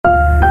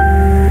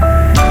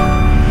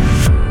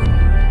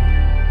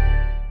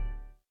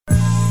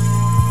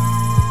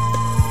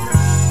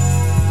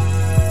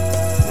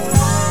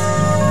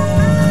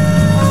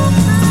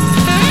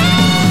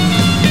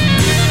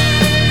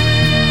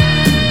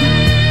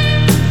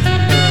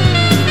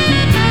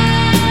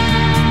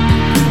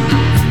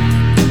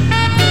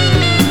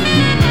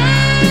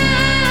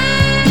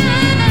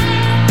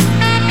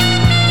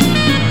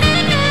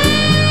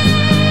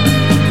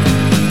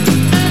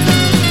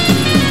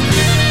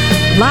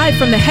Live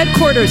from the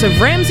headquarters of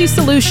Ramsey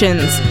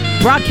Solutions,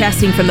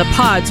 broadcasting from the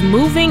Pod's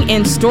moving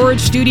and storage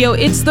studio,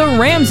 it's The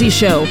Ramsey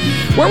Show,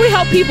 where we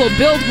help people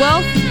build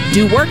wealth,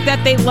 do work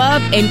that they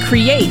love, and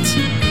create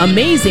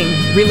amazing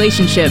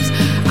relationships.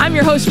 I'm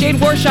your host, Jade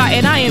Warshaw,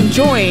 and I am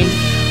joined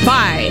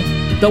by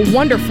the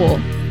wonderful,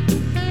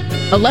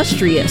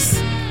 illustrious,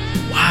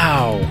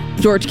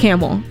 George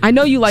Kamel. I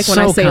know you like when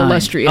I say kind.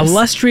 Illustrious.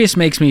 Illustrious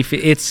makes me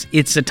feel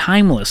it's a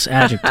timeless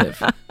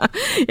adjective.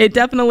 It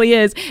definitely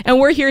is. And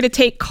we're here to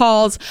take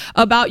calls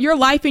about your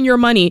life and your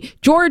money.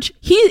 George,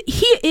 he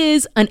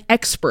is an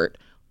expert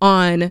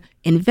on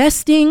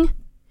investing,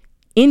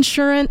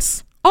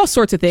 insurance, all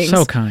sorts of things.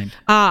 So kind.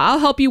 I'll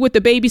help you with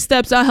the baby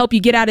steps. I'll help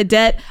you get out of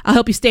debt. I'll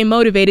help you stay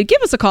motivated.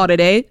 Give us a call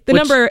today.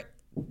 Number...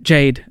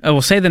 Jade,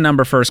 we'll say the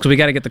number first because we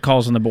got to get the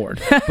calls on the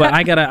board. But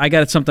I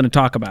got something to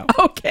talk about.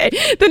 Okay.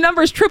 The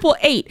number is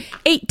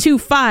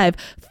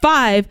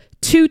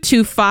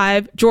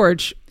 888-825-5225.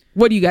 George,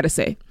 what do you got to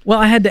say? Well,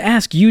 I had to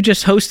ask. You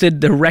just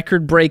hosted the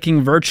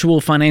record-breaking virtual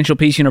Financial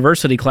Peace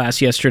University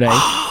class yesterday,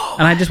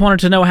 and I just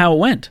wanted to know how it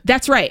went.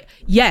 That's right.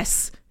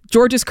 Yes.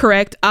 George is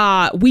correct.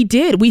 We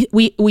did.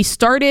 We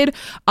started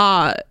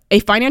a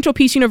Financial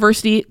Peace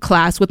University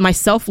class with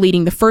myself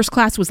leading. The first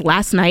class was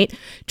last night.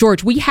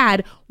 George, we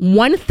had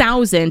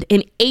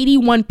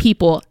 1,081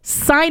 people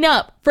sign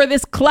up for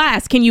this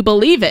class. Can you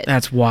believe it?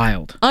 That's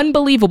wild.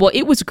 Unbelievable.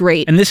 It was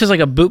great. And this is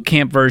like a boot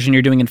camp version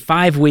you're doing in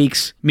 5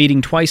 weeks,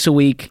 meeting twice a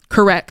week.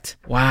 Correct.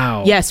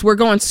 Wow. Yes, we're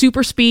going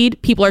super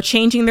speed. People are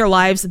changing their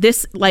lives.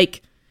 This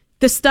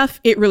stuff,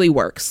 it really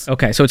works.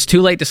 Okay, so it's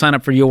too late to sign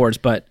up for yours,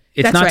 but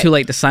it's not too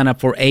late to sign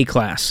up for a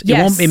class.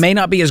 Yes. It may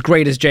not be as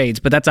great as Jade's,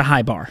 but that's a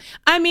high bar.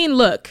 I mean,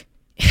 look,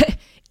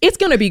 it's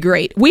going to be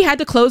great. We had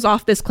to close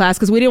off this class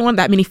because we didn't want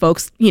that many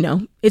folks,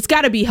 it's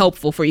got to be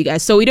helpful for you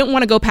guys. So we didn't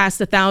want to go past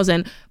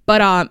 1,000.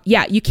 But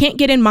yeah, you can't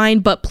get in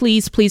mind, but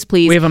please.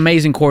 We have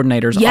amazing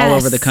coordinators all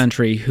over the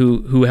country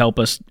who help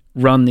us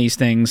run these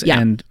things. Yeah.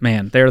 And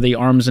man, they're the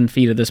arms and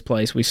feet of this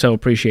place. We so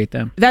appreciate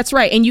them. That's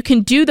right. And you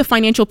can do the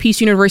Financial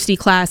Peace University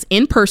class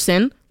in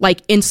person,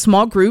 like in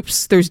small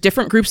groups. There's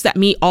different groups that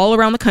meet all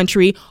around the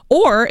country.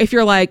 Or if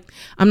you're like,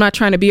 I'm not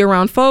trying to be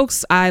around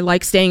folks, I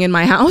like staying in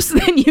my house,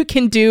 then you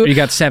can do... You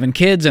got 7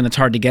 kids and it's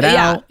hard to get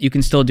out. You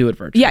can still do it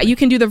virtually. Yeah, you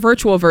can do the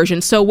virtual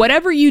version. So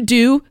whatever you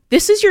do,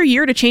 this is your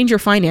year to change your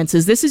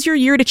finances. This is your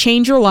year to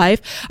change your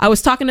life. I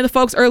was talking to the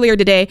folks earlier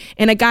today,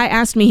 and a guy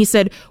asked me, he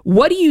said,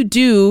 what do you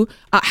do?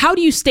 How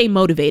do you stay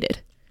motivated?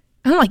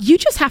 And I'm like, you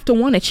just have to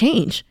want to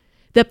change.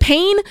 The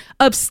pain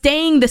of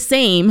staying the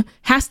same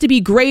has to be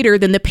greater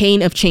than the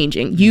pain of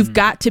changing. You've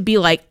got to be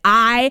like,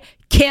 I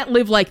can't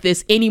live like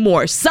this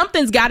anymore.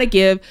 Something's got to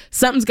give.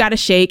 Something's got to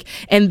shake.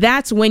 And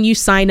that's when you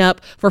sign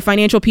up for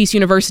Financial Peace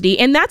University.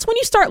 And that's when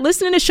you start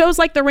listening to shows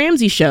like The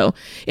Ramsey Show.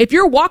 If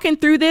you're walking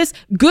through this,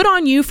 good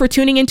on you for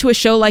tuning into a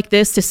show like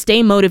this to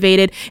stay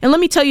motivated. And let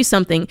me tell you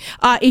something.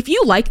 If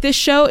you like this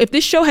show, if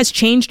this show has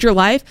changed your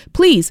life,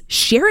 please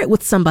share it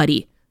with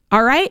somebody.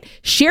 All right.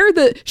 Share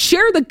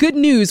the good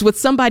news with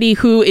somebody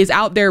who is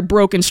out there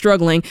broke and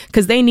struggling,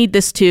 because they need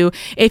this too.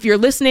 If you're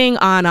listening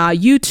on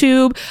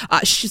YouTube,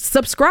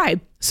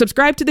 subscribe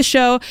to the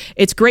show.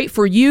 It's great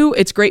for you.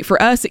 It's great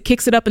for us. It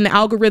kicks it up in the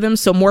algorithm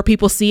so more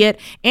people see it,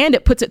 and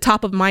it puts it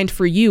top of mind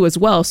for you as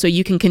well, so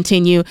you can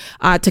continue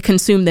to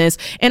consume this.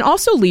 And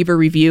also leave a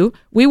review.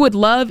 We would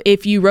love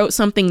if you wrote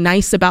something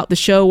nice about the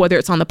show, whether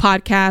it's on the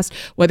podcast,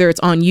 whether it's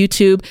on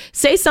YouTube.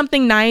 Say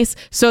something nice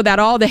so that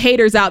all the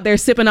haters out there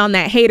sipping on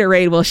that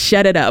haterade will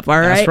shut it up. All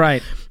right. That's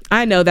right.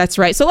 I know, that's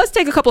right. So let's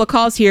take a couple of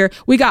calls here.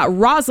 We got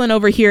Rosalind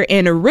over here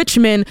in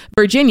Richmond,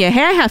 Virginia.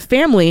 Hey, I have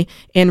family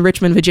in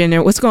Richmond,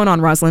 Virginia. What's going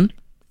on, Rosalind?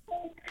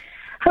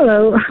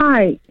 Hello.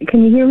 Hi.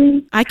 Can you hear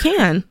me? I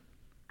can.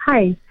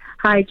 Hi.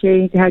 Hi,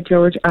 Jay. Hi,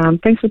 George.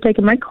 Thanks for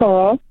taking my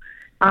call.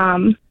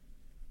 I'm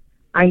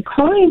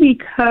calling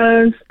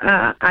because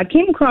I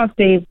came across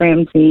Dave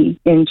Ramsey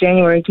in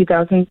January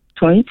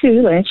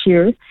 2022, last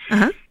year.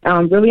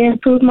 Really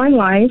improved my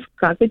life,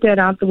 got the debt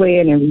out the way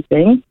and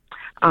everything.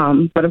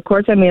 But of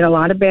course, I made a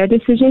lot of bad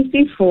decisions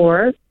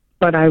before,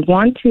 but I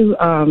want to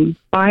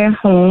buy a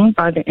home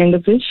by the end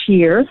of this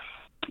year.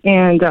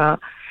 And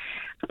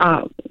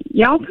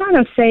y'all kind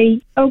of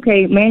say,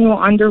 okay, manual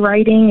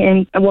underwriting,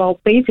 and well,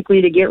 basically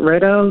to get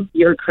rid of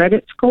your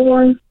credit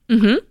score.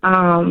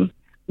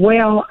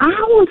 Well, I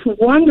was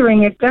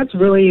wondering if that's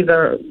really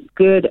the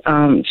good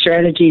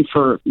strategy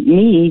for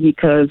me,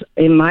 because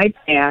in my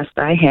past,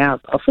 I have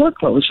a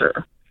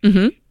foreclosure.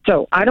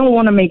 So I don't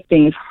want to make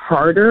things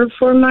harder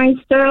for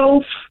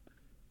myself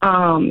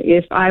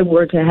if I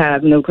were to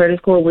have no credit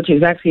score, which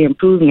is actually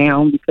improved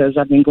now because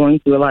I've been going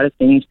through a lot of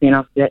things, paying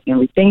off debt and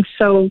everything.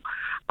 So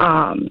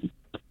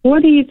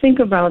what do you think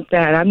about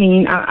that? I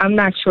mean, I'm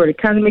not sure. It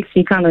kind of makes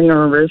me kind of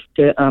nervous.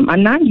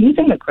 I'm not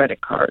using the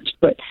credit cards,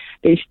 but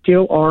they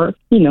still are,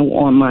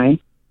 on my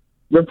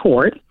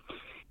report.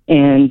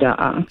 And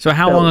so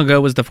how long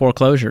ago was the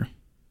foreclosure?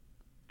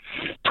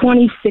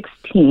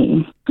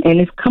 2016, and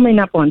it's coming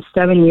up on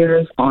 7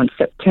 years on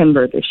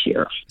September this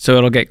year. So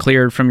it'll get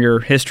cleared from your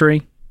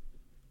history?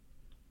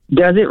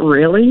 Does it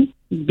really?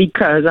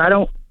 Because I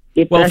don't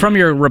Well, from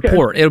your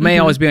report, it may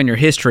always be on your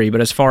history, but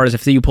as far as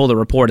if you pull the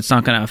report, it's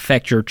not going to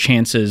affect your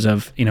chances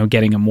of,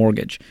 getting a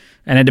mortgage.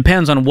 And it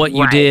depends on what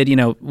you did.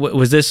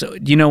 Was this,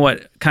 do you know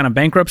what kind of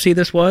bankruptcy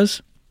this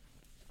was?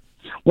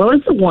 Well,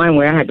 it's the one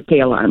where I had to pay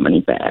a lot of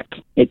money back.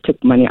 It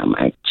took money out of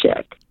my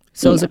check.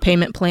 So it was a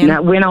payment plan? And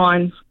that went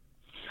on.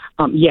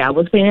 It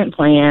was a payment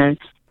plan.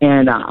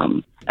 And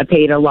I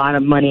paid a lot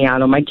of money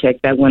out of my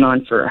check that went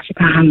on for, I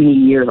forgot how many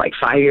years, like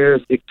 5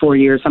 years, 4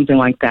 years, something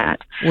like that.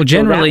 Well,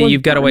 generally,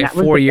 you've got to wait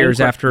 4 years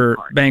after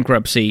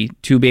bankruptcy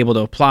to be able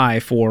to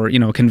apply for,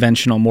 a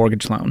conventional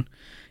mortgage loan.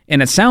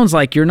 And it sounds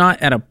like you're not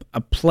at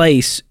a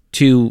place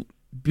to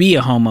be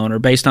a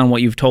homeowner based on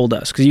what you've told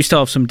us, because you still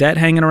have some debt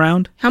hanging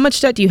around. How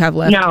much debt do you have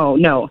left?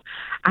 No.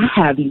 I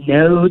have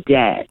no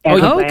debt.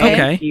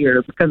 Last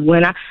year, because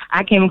when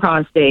I came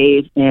across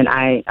Dave in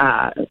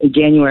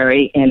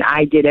January, and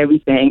I did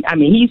everything. I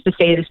mean, he used to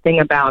say this thing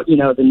about,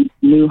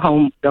 the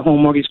home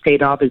mortgage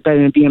paid off is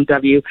better than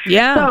BMW.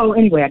 Yeah. So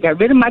anyway, I got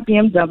rid of my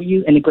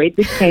BMW and the great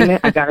big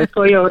payment. I got a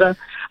Toyota.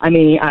 I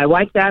mean, I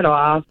wiped that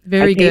off.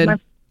 Very good. I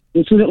paid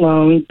my student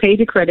loan, paid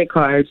the credit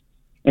cards,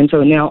 and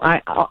so now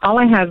all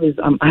I have is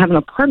I have an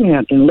apartment.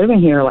 I've been living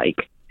here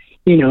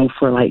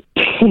for like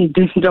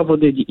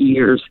double-digit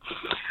years.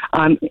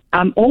 I'm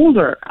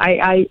older.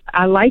 I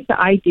like the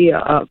idea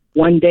of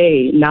one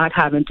day not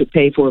having to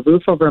pay for a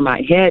roof over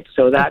my head,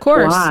 so that's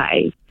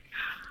why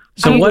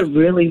I would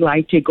really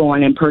like to go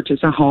on and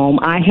purchase a home.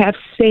 I have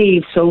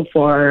saved so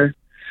far,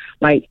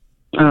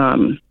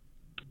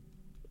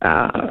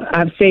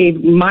 I've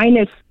saved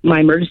minus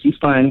my emergency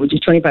fund, which is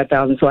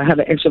 $25,000, so I have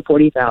an extra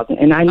 $40,000,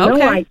 and I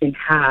know I can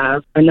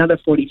have another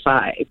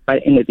 $45,000 by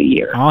the end of the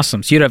year.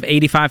 Awesome. So you'd have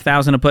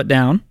 $85,000 to put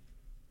down.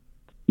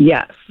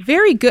 Yes.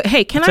 Very good.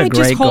 Hey, can I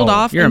just hold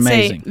off and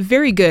say,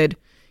 very good.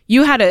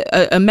 You had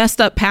a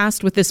messed up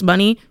past with this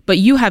money, but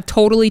you have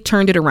totally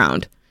turned it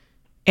around,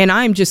 and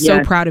I'm just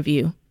so proud of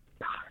you.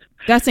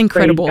 That's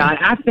incredible. Praise God.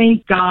 I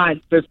thank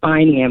God for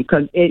finding him,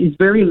 because it is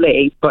very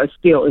late, but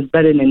still it's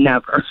better than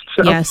never.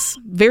 So. Yes.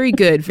 Very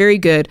good. Very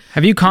good.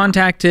 Have you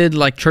contacted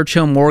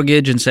Churchill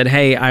Mortgage and said,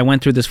 hey, I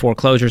went through this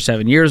foreclosure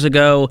 7 years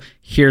ago.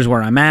 Here's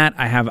where I'm at.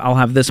 I'll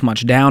have this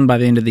much down by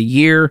the end of the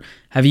year.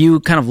 Have you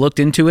kind of looked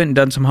into it and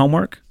done some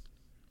homework?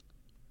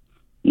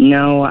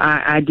 No,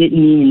 I didn't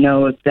even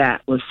know if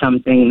that was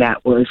something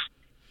that was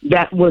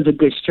a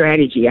good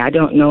strategy. I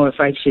don't know if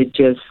I should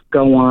just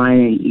go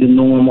on the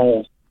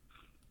normal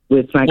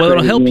with my credit.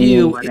 It'll help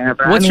you.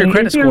 What's your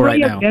credit score right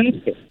now?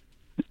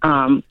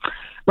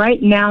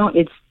 Right now,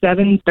 it's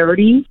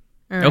 730.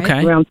 Right.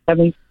 Okay. Around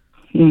 7.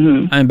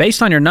 Mm-hmm. And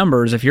based on your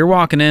numbers, if you're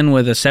walking in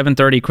with a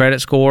 730 credit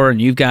score and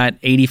you've got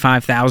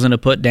 $85,000 to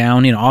put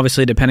down,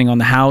 obviously depending on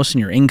the house and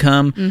your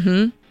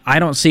income, I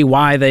don't see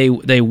why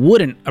they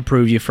wouldn't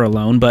approve you for a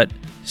loan, but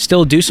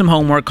still do some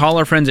homework. Call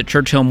our friends at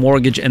Churchill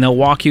Mortgage, and they'll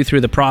walk you through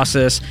the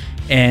process,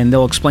 and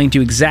they'll explain to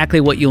you exactly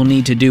what you'll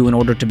need to do in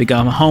order to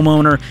become a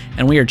homeowner,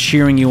 and we are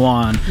cheering you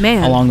on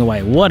along the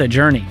way. What a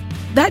journey.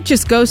 That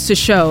just goes to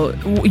show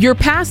your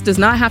past does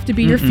not have to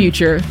be your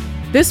future.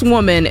 This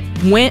woman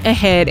went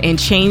ahead and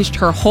changed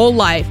her whole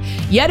life.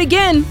 Yet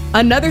again,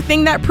 another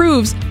thing that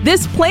proves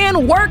this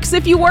plan works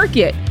if you work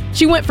it.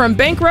 She went from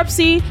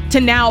bankruptcy to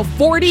now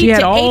 $40,000 to $80,000. She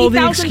had all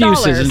the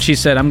excuses, and she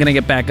said, I'm going to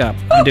get back up.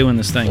 I'm doing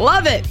this thing.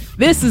 Love it.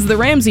 This is The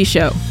Ramsey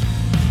Show.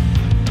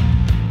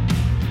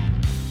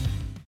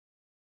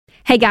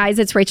 Hey guys,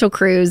 it's Rachel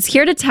Cruz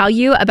here to tell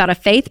you about a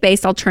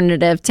faith-based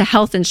alternative to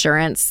health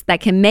insurance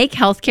that can make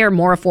healthcare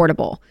more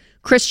affordable.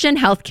 Christian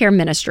Healthcare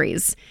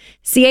Ministries.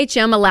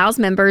 CHM allows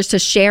members to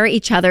share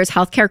each other's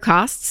healthcare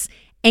costs,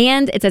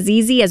 and it's as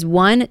easy as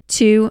 1,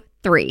 2,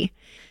 3.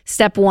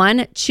 Step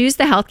 1, choose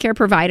the healthcare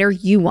provider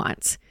you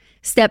want.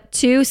 Step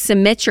 2,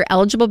 submit your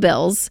eligible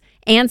bills.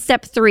 And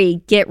Step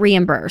 3, get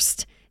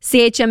reimbursed.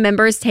 CHM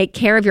members take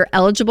care of your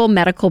eligible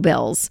medical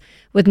bills.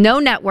 With no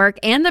network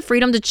and the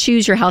freedom to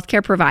choose your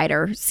healthcare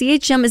provider,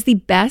 CHM is the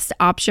best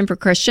option for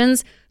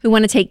Christians who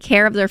want to take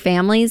care of their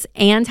families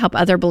and help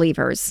other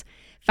believers.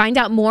 Find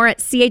out more at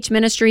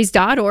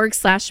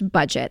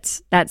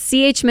chministries.org/budget. That's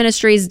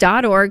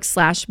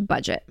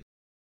chministries.org/budget.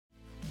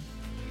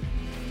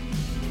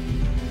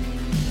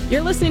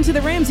 You're listening to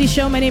The Ramsey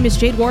Show. My name is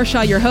Jade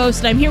Warshaw, your host,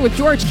 and I'm here with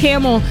George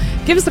Kamel.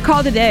 Give us a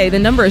call today. The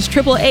number is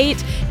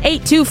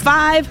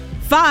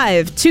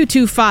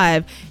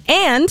 888-825-5225.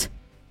 And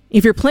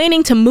if you're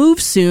planning to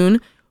move soon,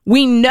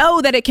 we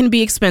know that it can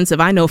be expensive.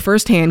 I know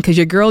firsthand because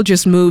your girl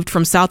just moved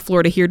from South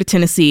Florida here to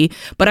Tennessee.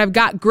 But I've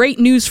got great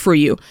news for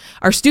you.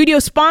 Our studio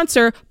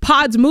sponsor,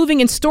 Pods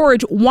Moving and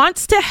Storage,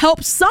 wants to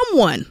help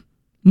someone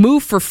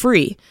move for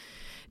free.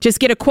 Just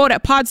get a quote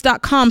at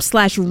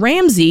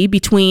pods.com/Ramsey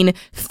between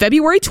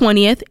February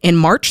 20th and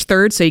March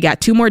 3rd. So you got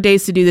 2 more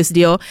days to do this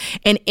deal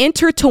and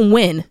enter to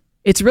win.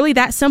 It's really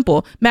that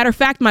simple. Matter of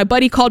fact, my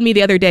buddy called me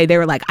the other day. They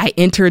were like, I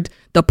entered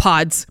the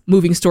Pods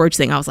Moving Storage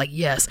thing. I was like,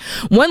 yes.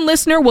 One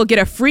listener will get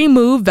a free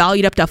move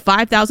valued up to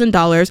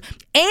 $5,000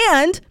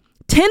 and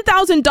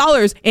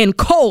 $10,000 in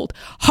cold,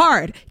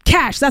 hard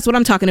cash. That's what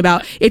I'm talking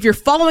about. If you're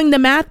following the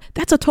math,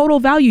 that's a total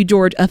value,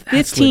 George, of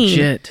That's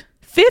legit.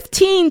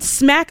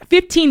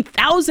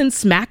 15,000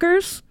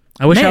 smackers.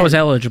 I wish I Man. was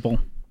eligible.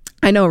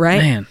 I know,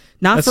 right? Man,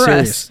 Not that's for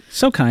serious. us.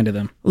 So kind of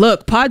them.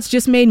 Look, Pods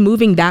just made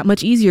moving that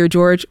much easier,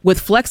 George, with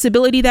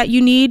flexibility that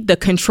you need, the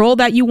control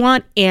that you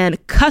want,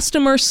 and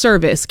customer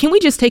service. Can we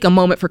just take a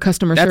moment for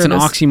customer That's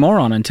service? an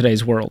oxymoron in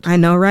today's world. I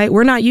know, right?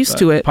 We're not used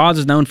to it. Pods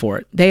is known for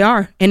it. They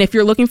are. And if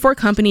you're looking for a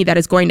company that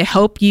is going to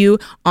help you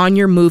on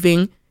your move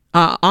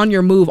on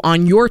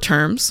your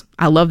terms,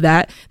 I love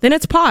that, then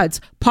it's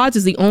Pods. Pods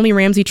is the only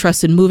Ramsey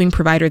trusted moving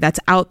provider that's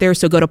out there.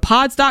 So go to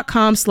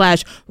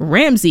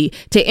pods.com/Ramsey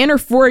to enter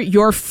for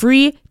your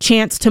free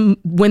chance to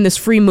win this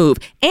free move.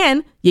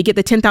 And you get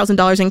the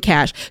 $10,000 in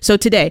cash. So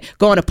today,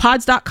 go on to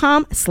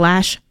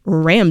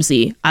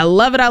pods.com/Ramsey. I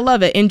love it. I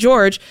love it. And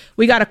George,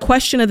 we got a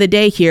question of the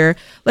day here.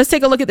 Let's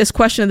take a look at this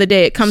question of the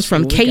day. It comes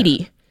from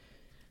Katie.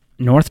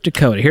 North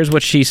Dakota. Here's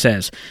what she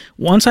says.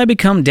 Once I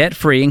become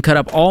debt-free and cut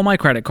up all my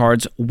credit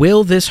cards,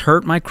 will this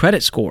hurt my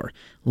credit score?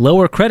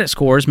 Lower credit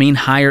scores mean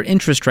higher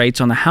interest rates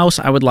on the house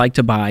I would like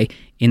to buy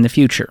in the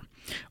future.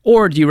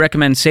 Or do you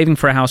recommend saving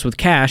for a house with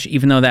cash,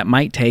 even though that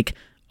might take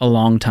a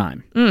long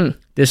time?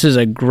 This is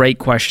a great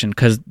question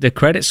because the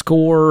credit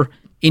score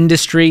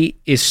industry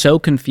is so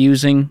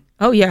confusing.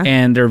 Oh, yeah.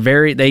 And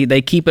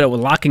they keep it with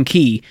lock and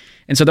key.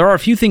 And so there are a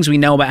few things we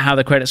know about how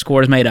the credit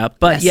score is made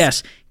up. But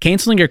yes,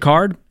 canceling your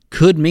card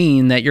could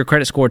mean that your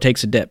credit score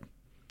takes a dip.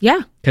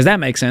 Yeah. Because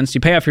that makes sense.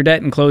 You pay off your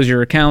debt and close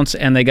your accounts,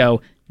 and they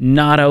go,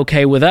 not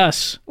okay with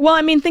us. Well,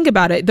 I mean, think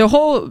about it. The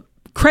whole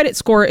credit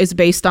score is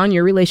based on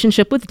your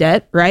relationship with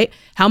debt, right?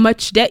 How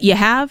much debt you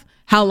have,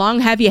 how long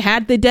have you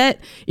had the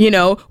debt,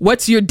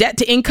 what's your debt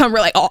to income,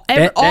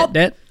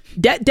 debt.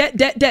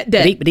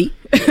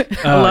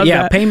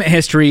 Yeah, payment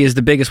history is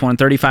the biggest one.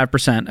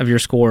 35% of your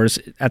scores,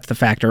 that's the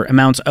factor.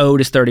 Amounts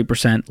owed is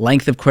 30%.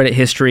 Length of credit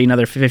history,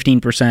 another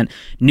 15%.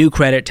 New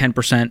credit,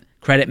 10%.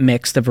 Credit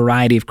mix, the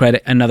variety of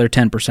credit, another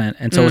 10%.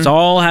 And so it's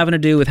all having to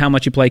do with how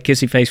much you play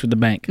kissy face with the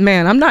bank.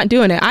 Man, I'm not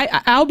doing it.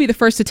 I'll be the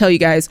first to tell you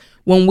guys,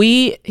 when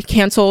we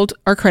canceled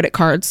our credit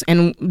cards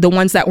and the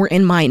ones that were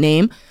in my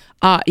name,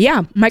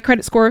 my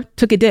credit score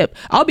took a dip.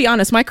 I'll be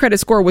honest, my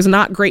credit score was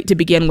not great to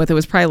begin with. It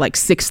was probably like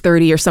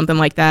 630 or something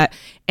like that.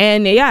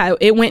 And yeah,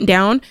 it went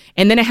down.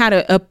 And then it had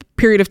a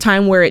period of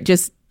time where it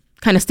just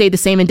kind of stayed the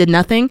same and did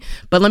nothing.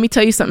 But let me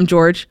tell you something,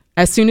 George.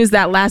 As soon as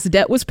that last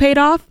debt was paid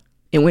off,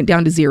 it went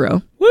down to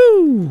zero.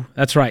 Woo!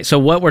 That's right. So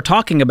what we're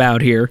talking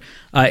about here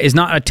is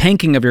not a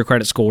tanking of your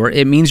credit score.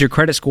 It means your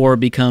credit score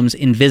becomes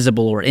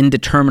invisible or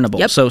indeterminable.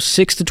 Yep. So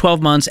 6 to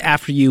 12 months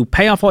after you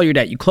pay off all your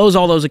debt, you close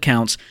all those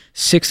accounts,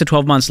 6 to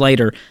 12 months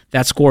later,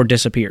 that score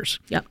disappears.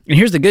 Yep. And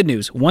here's the good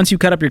news. Once you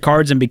cut up your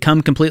cards and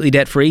become completely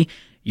debt-free,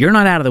 you're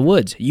not out of the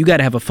woods. You got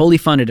to have a fully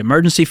funded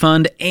emergency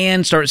fund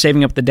and start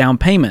saving up the down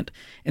payment.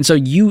 And so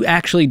you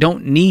actually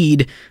don't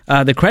need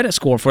the credit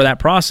score for that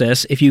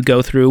process if you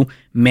go through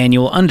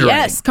manual underwriting.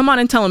 Yes, come on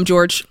and tell them,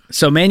 George.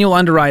 So manual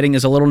underwriting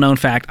is a little known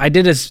fact. I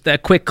did a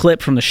quick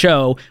clip from the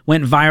show,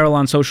 went viral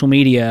on social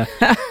media,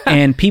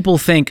 and people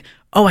think,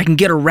 oh, I can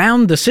get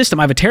around the system.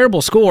 I have a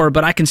terrible score,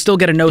 but I can still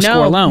get a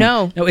no-score loan.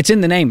 No, it's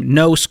in the name,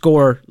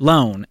 no-score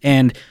loan.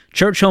 And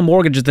Churchill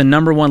Mortgage is the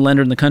number one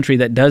lender in the country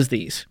that does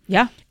these.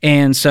 Yeah.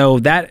 And so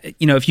that,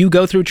 if you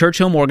go through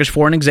Churchill Mortgage,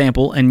 for an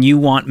example, and you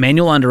want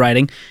manual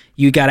underwriting,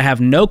 you got to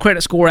have no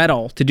credit score at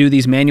all to do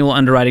these manual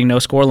underwriting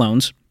no-score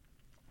loans,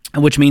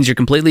 which means you're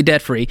completely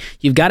debt-free.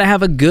 You've got to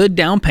have a good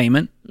down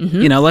payment.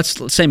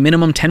 Let's say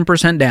minimum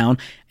 10% down,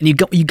 and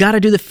you got to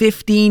do the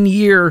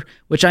 15-year,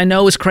 which I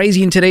know is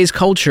crazy in today's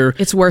culture.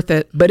 It's worth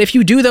it. But if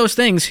you do those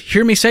things,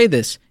 hear me say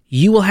this,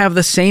 you will have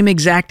the same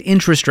exact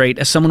interest rate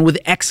as someone with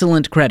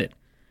excellent credit.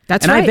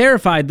 That's right. right. And I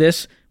verified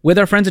this with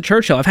our friends at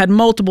Churchill. I've had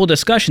multiple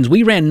discussions.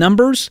 We ran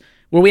numbers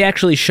where we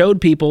actually showed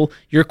people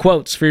your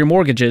quotes for your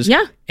mortgages.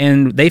 Yeah.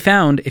 And they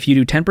found if you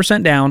do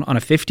 10% down on a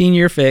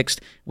 15-year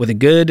fixed with a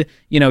good,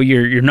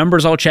 your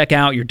numbers all check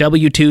out, your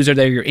W-2s are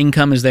there, your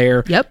income is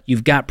there. Yep.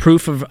 You've got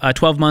proof of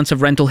 12 months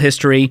of rental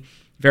history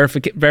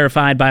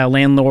verified by a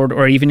landlord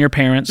or even your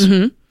parents.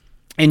 Mm-hmm.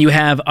 And you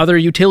have other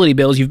utility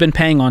bills you've been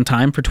paying on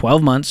time for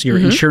 12 months, your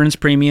insurance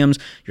premiums,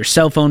 your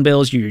cell phone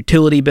bills, your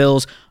utility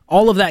bills.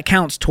 All of that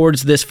counts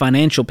towards this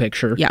financial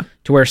picture. Yeah.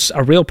 To where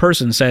a real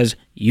person says,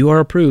 you are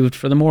approved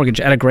for the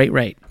mortgage at a great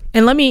rate.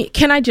 And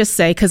can I just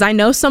say, because I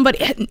know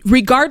somebody,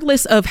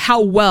 regardless of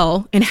how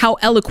well and how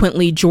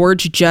eloquently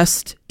George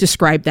just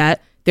described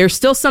that, there's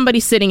still somebody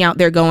sitting out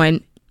there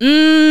going,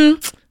 I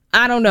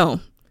don't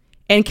know.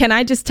 And can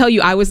I just tell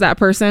you, I was that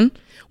person.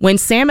 When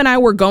Sam and I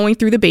were going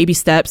through the baby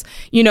steps,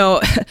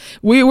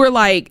 we were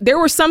like, there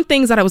were some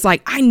things that I was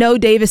like, I know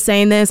Dave is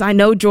saying this. I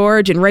know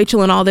George and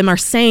Rachel and all them are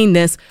saying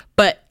this,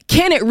 but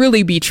can it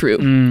really be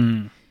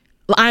true?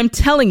 I'm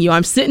telling you,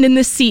 I'm sitting in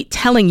this seat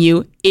telling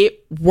you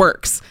it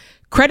works.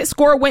 Credit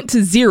score went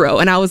to zero.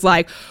 And I was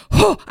like,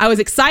 I was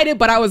excited,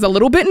 but I was a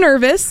little bit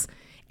nervous.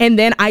 And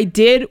then I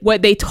did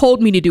what they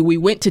told me to do. We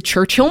went to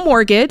Churchill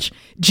Mortgage.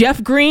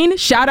 Jeff Green,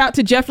 shout out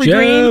to Jeffrey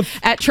Green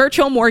at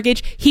Churchill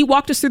Mortgage. He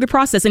walked us through the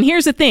process. And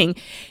here's the thing.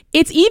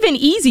 It's even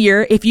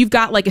easier if you've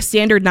got like a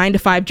standard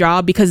 9-to-5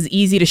 job, because it's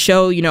easy to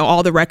show, you know,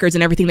 all the records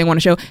and everything they want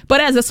to show. But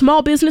as a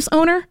small business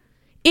owner,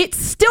 it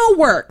still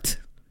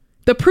worked.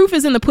 The proof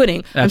is in the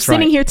pudding. I'm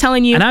sitting here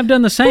telling you. And I've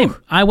done the same.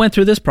 I went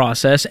through this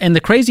process. And the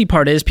crazy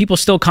part is people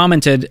still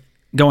commented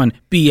going,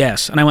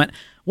 BS. And I went,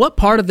 what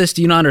part of this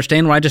do you not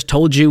understand where I just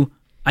told you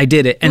I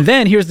did it? And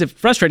then here's the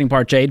frustrating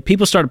part, Jade.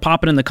 People started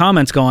popping in the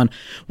comments going,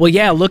 well,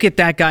 yeah, look at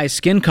that guy's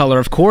skin color.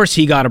 Of course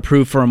he got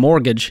approved for a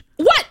mortgage.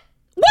 What?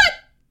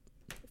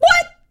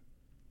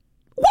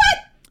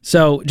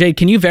 So, Jade,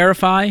 can you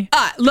verify?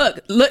 Look,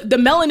 the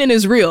melanin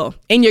is real,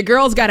 and your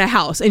girl's got a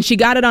house, and she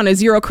got it on a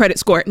 0 credit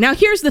score. Now,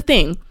 here's the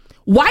thing.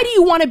 Why do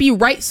you want to be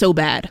right so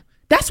bad?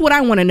 That's what I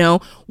want to know.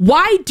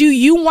 Why do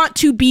you want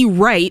to be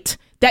right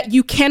that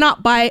you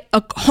cannot buy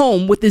a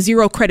home with a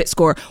 0 credit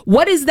score?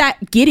 What is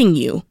that getting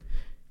you?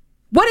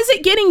 What is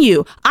it getting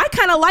you? I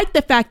kind of like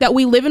the fact that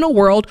we live in a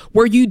world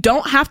where you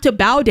don't have to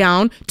bow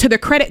down to the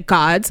credit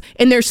gods,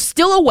 and there's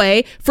still a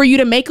way for you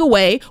to make a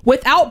way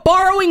without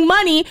borrowing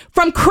money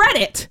from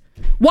credit.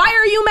 Why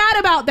are you mad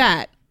about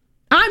that?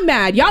 I'm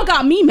mad. Y'all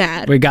got me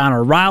mad. We got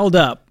her riled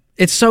up.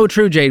 It's so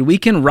true, Jade. We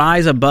can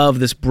rise above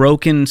this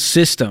broken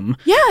system.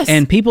 Yes.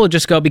 And people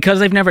just go, because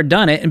they've never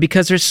done it, and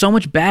because there's so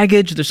much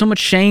baggage, there's so much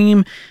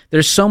shame,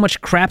 there's so much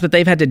crap that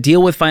they've had to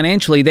deal with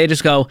financially, they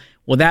just go,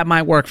 well, that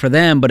might work for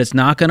them, but it's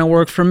not going to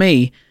work for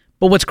me.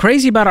 But what's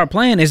crazy about our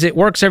plan is it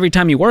works every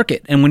time you work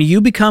it. And when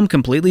you become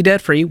completely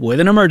debt-free with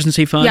an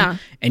emergency fund,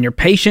 and you're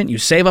patient, you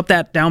save up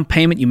that down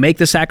payment, you make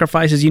the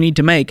sacrifices you need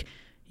to make,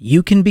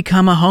 you can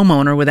become a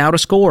homeowner without a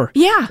score.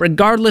 Yeah.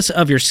 Regardless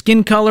of your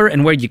skin color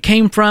and where you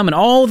came from and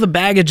all the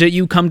baggage that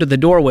you come to the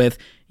door with,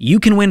 you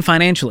can win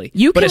financially.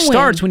 But it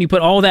starts when you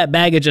put all that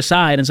baggage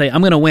aside and say,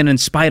 I'm going to win in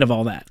spite of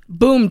all that.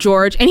 Boom,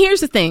 George. And here's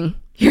the thing.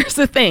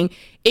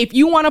 If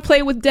you want to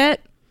play with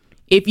debt,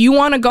 if you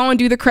want to go and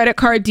do the credit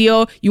card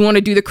deal, you want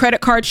to do the credit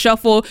card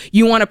shuffle,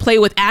 you want to play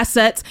with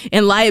assets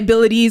and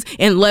liabilities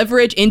and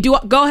leverage, and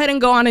go ahead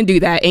and go on and do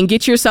that and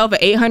get yourself an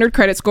 800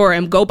 credit score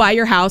and go buy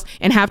your house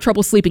and have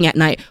trouble sleeping at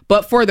night.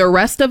 But for the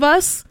rest of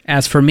us,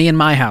 As for me in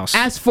my house,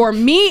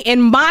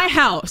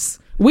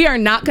 we are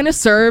not going to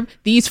serve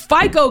these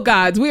FICO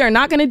gods. We are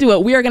not going to do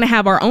it. We are going to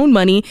have our own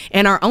money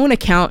and our own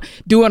account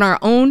doing our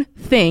own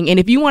thing. And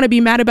if you want to be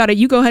mad about it,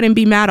 you go ahead and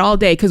be mad all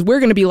day, because we're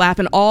going to be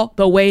laughing all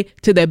the way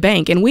to the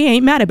bank. And we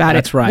ain't mad about it.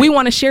 That's right. We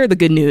want to share the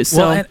good news.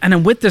 Well,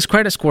 and with this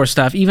credit score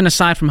stuff, even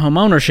aside from home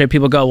ownership,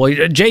 people go, well,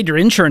 Jade, your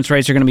insurance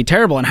rates are going to be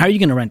terrible. And how are you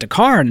going to rent a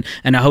car and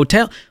a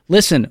hotel?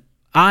 Listen,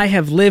 I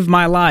have lived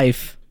my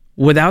life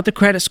without the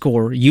credit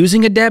score,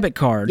 using a debit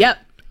card. Yep.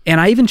 And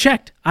I even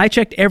checked. I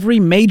checked every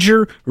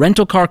major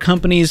rental car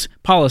company's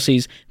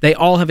policies. They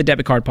all have a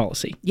debit card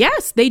policy.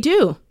 Yes, they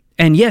do.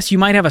 And yes, you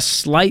might have a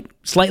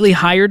slightly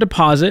higher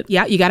deposit.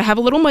 Yeah, you got to have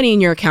a little money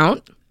in your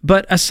account.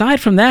 But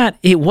aside from that,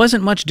 it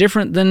wasn't much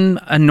different than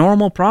a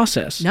normal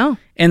process. No.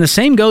 And the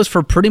same goes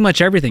for pretty much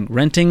everything.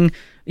 Renting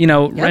an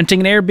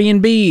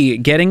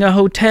Airbnb, getting a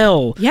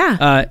hotel.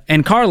 Yeah.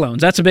 And car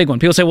loans. That's a big one.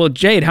 People say, well,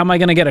 Jade, how am I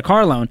going to get a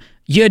car loan?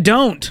 You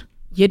don't.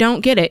 You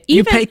don't get it.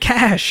 You pay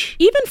cash.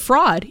 Even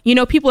fraud. You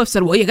know, people have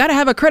said, well, you got to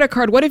have a credit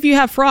card. What if you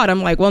have fraud?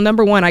 I'm like, well,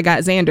 number one, I got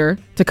Xander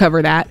to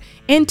cover that.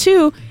 And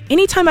two,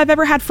 anytime I've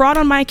ever had fraud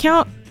on my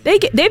account, they've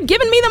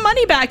given me the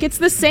money back. It's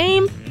the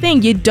same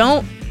thing. You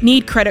don't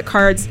need credit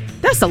cards.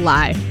 That's a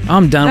lie.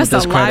 I'm done with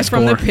this credit score. That's a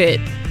lie from the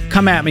pit.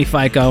 Come at me,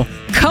 FICO.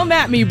 Come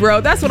at me,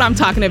 bro. That's what I'm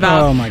talking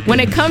about. Oh, my goodness.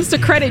 When it comes to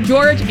credit,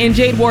 George and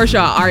Jade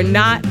Warshaw are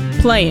not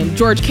playing.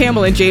 George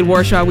Campbell and Jade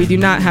Warshaw, we do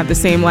not have the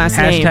same last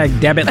name.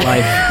 Hashtag debit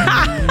life.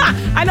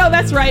 I know,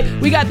 that's right.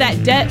 We got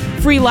that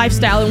debt-free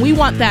lifestyle, and we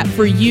want that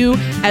for you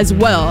as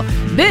well.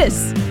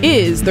 This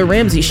is The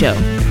Ramsey Show.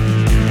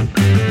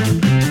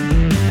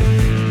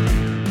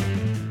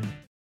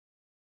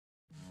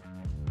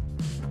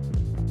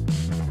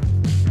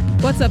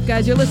 What's up,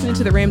 guys? You're listening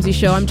to The Ramsey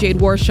Show. I'm Jade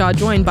Warshaw,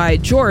 joined by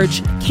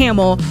George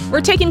Camel. We're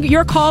taking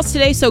your calls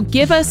today, so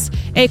give us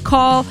a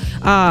call.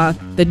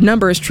 The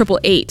number is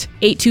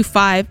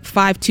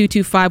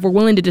 888-825-5225. We're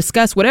willing to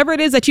discuss whatever it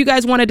is that you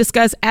guys want to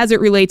discuss as it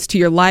relates to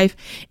your life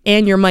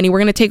and your money. We're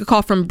going to take a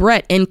call from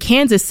Brett in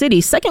Kansas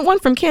City. Second one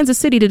from Kansas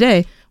City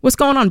today. What's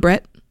going on,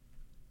 Brett?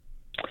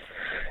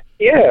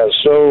 Yeah,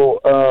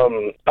 so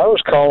I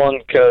was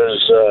calling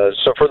because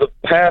so for the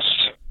past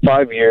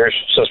 5 years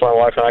since my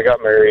wife and I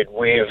got married,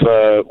 we've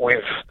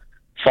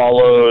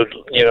followed,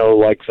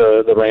 like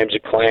the Ramsey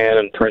plan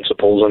and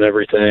principles and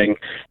everything,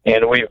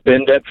 and we've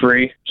been debt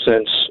free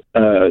since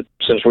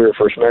we were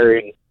first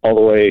married all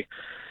the way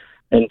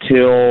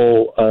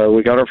until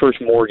we got our first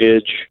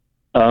mortgage.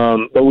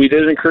 But we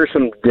did incur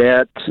some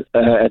debt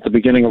at the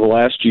beginning of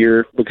last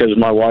year because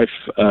my wife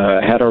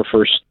had our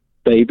first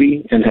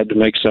baby and had to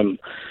make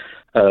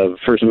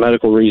for some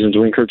medical reasons,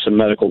 we incurred some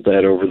medical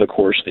debt over the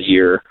course of the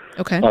year.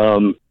 Okay.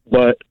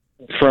 But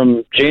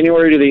from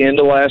January to the end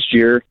of last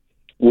year,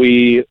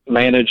 we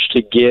managed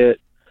to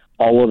get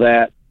all of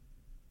that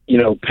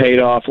paid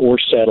off or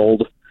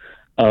settled.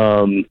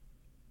 And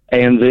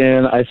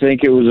then I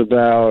think it was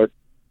about,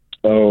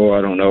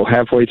 I don't know,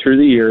 halfway through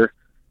the year,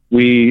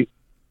 we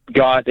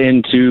got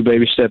into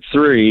baby step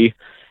 3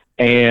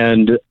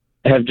 and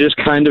have just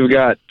kind of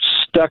got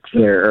stuck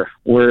there,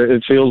 where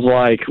it feels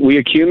like we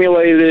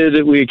accumulated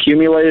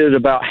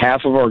about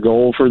half of our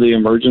goal for the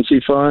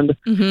emergency fund.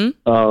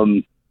 Mm-hmm.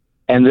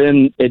 And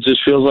then it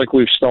just feels like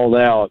we've stalled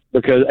out I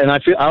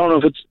don't know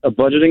if it's a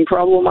budgeting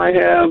problem I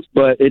have,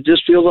 but it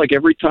just feels like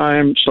every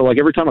time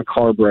a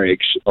car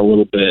breaks a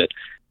little bit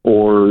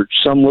or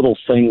some little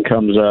thing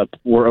comes up,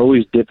 we're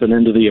always dipping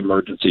into the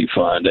emergency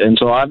fund. And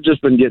so I've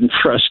just been getting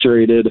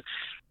frustrated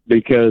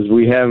because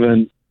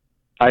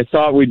I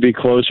thought we'd be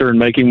closer and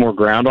making more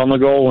ground on the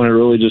goal, and it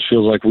really just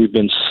feels like we've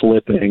been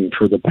slipping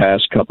for the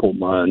past couple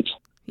months.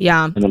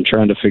 Yeah. And I'm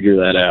trying to figure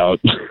that out.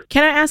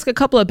 Can I ask a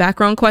couple of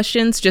background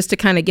questions just to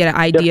kind of get an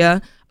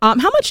idea? Yep.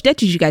 How much debt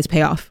did you guys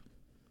pay off?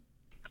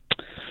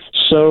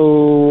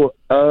 So,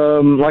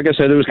 like I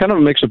said, it was kind of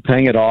a mix of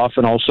paying it off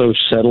and also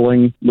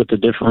settling with the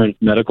different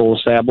medical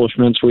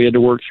establishments we had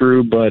to work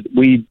through. But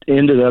we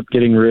ended up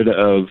getting rid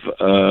of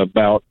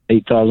about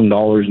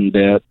 $8,000 in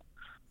debt.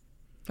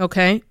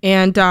 Okay.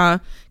 And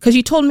because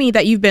you told me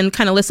that you've been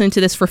kind of listening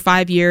to this for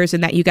 5 years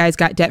and that you guys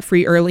got debt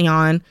free early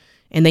on.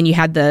 And then you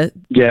had we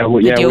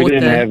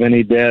didn't have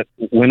any debt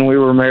when we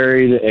were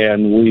married,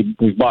 and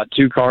we bought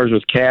 2 cars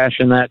with cash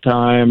in that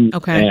time.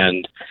 Okay.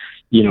 And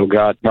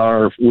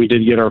we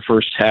did get our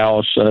first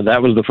house.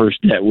 That was the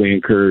first debt we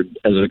incurred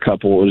as a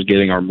couple, was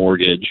getting our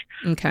mortgage.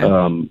 Okay.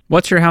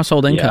 What's your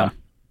household income?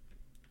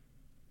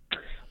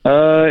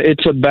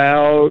 It's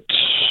about,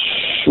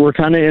 we're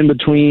kind of in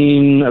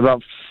between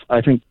about,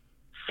 I think,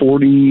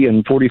 40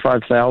 and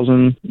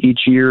 45,000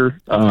 each year.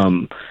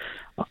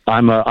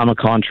 I'm a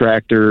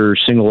contractor,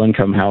 single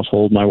income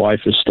household. My wife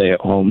is stay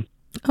at home.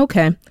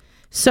 Okay.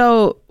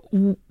 So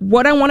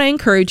what I want to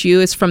encourage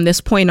you is from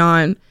this point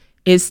on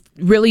is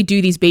really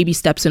do these baby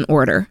steps in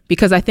order,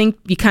 because I think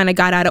you kind of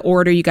got out of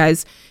order. You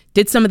guys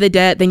did some of the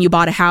debt, then you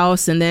bought a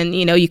house, and then,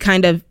 you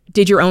kind of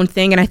did your own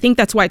thing. And I think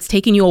that's why it's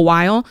taking you a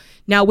while.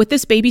 Now with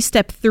this baby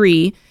step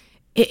 3,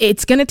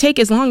 it's going to take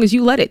as long as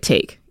you let it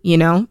take,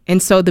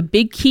 And so the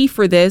big key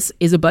for this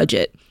is a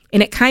budget.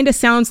 And it kind of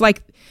sounds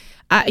like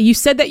you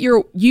said that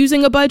you're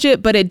using a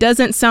budget, but it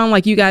doesn't sound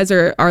like you guys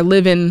are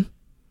living,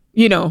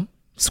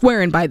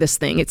 swearing by this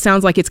thing. It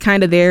sounds like it's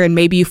kind of there, and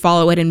maybe you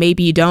follow it and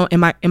maybe you don't.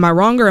 Am I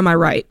wrong or am I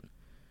right?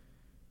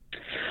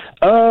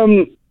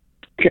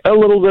 A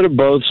little bit of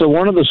both. So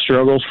one of the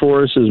struggles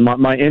for us is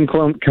my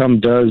income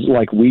does,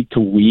 like, week to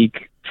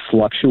week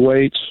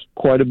fluctuates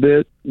quite a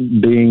bit.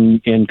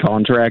 Being in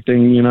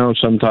contracting,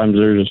 sometimes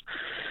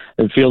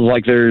it feels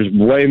like there's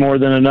way more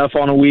than enough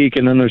on a week,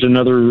 and then there's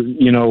another,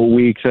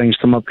 week things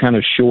come up kind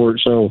of short.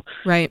 So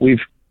right. We've,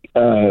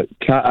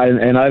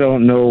 and I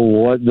don't know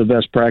what the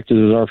best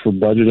practices are for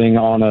budgeting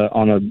on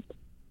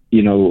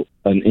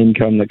an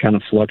income that kind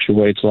of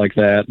fluctuates like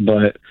that.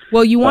 But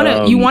well, you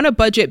want to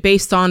budget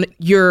based on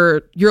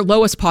your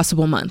lowest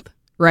possible month,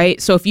 right?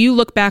 So if you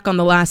look back on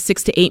the last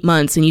 6 to 8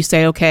 months and you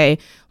say, okay,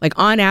 like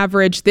on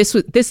average, this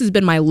has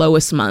been my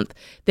lowest month,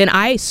 then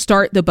I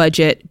start the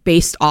budget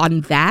based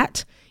on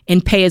that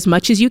and pay as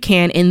much as you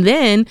can. And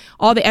then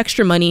all the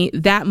extra money,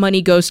 that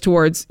money goes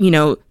towards,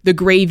 the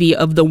gravy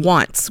of the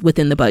wants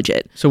within the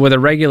budget. So with a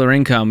regular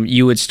income,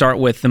 you would start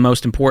with the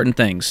most important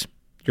things,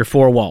 your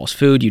 4 walls: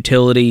 food,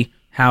 utility,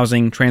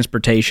 housing,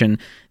 transportation.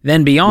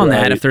 Then beyond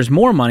that, if there's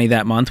more money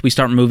that month, we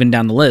start moving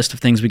down the list of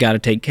things we got to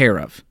take care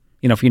of.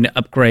 If you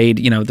upgrade,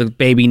 the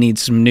baby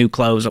needs some new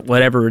clothes,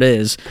 whatever it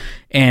is.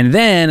 And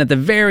then at the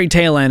very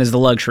tail end is the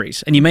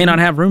luxuries. And you may not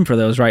have room for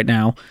those right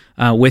now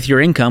with your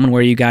income and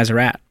where you guys are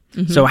at.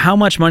 Mm-hmm. So how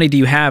much money do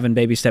you have in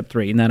baby step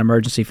 3 in that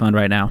emergency fund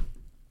right now?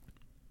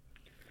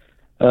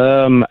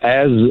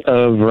 As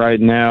of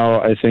right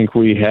now, I think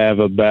we have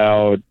it's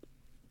about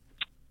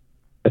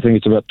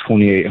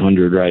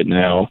 2,800 right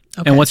now.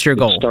 Okay. And what's your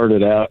goal?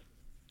 Started out,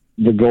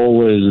 the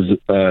goal is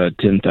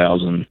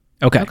 10,000.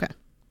 Okay.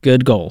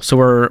 Good goal. So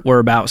we're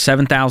about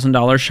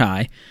 $7,000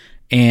 shy.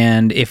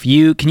 And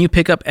can you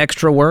pick up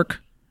extra work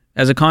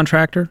as a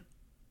contractor?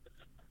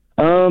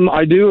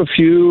 I do a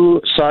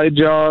few side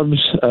jobs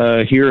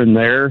here and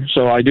there.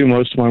 So I do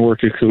most of my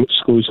work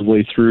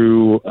exclusively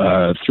through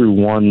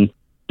one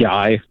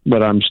guy,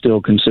 but I'm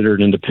still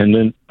considered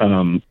independent.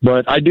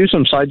 But I do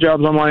some side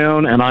jobs on my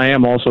own, and I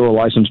am also a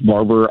licensed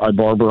barber. I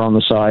barber on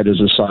the side as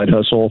a side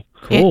hustle.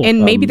 Cool.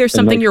 And maybe there's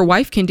something your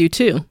wife can do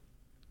too.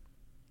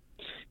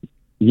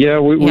 Yeah,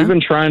 we've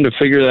been trying to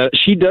figure that.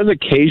 She does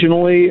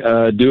occasionally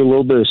do a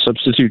little bit of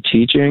substitute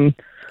teaching.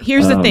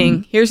 Here's the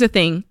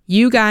thing.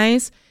 You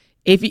guys,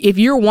 if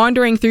you're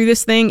wandering through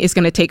this thing, it's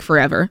going to take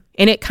forever.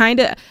 And it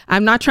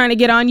I'm not trying to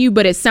get on you,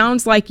 but it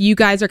sounds like you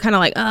guys are kind of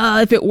like,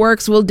 if it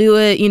works, we'll do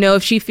it.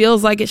 If she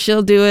feels like it,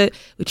 she'll do it.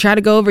 We try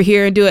to go over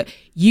here and do it.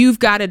 You've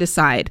got to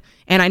decide.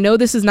 And I know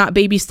this is not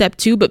baby step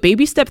 2, but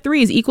baby step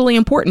 3 is equally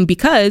important,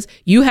 because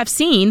you have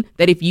seen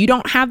that if you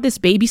don't have this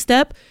baby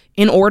step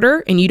in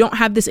order and you don't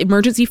have this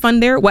emergency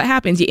fund there, what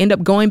happens? You end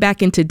up going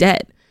back into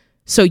debt.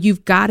 So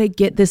you've got to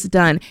get this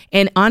done.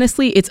 And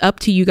honestly, it's up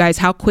to you guys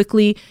how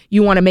quickly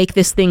you want to make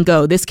this thing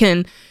go. This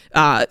can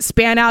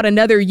span out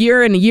another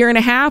year and a year and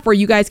a half, or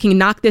you guys can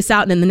knock this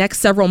out in the next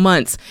several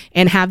months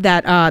and have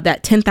that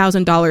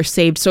 $10,000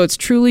 saved. So it's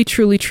truly,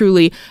 truly,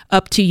 truly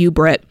up to you,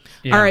 Brett.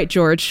 Yeah. All right,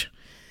 George.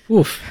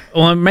 Oof.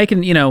 Well, I'm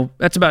making,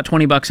 that's about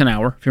 $20 an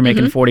hour if you're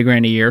making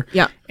 $40,000 a year.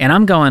 Yeah. And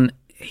I'm going,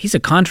 he's a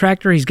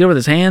contractor. He's good with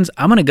his hands.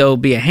 I'm going to go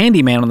be a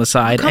handyman on the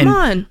side. Come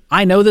on.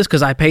 I know this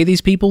because I pay these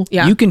people.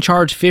 Yeah. You can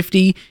charge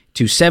 $50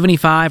 to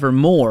 $75 or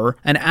more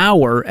an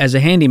hour as a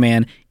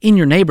handyman in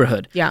your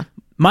neighborhood. Yeah.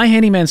 My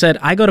handyman said,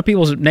 I go to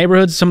people's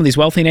neighborhoods, some of these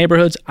wealthy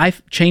neighborhoods, I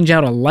change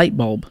out a light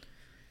bulb,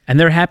 and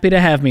they're happy to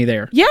have me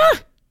there. Yeah.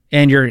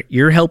 And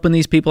you're helping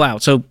these people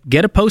out. So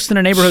get a post in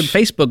a neighborhood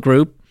Facebook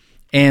group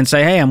and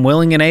say, hey, I'm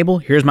willing and able.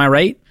 Here's my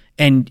rate.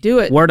 And do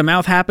it. Word of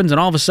mouth happens, and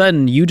all of a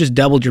sudden, you just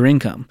doubled your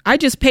income. I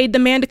just paid the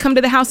man to come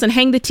to the house and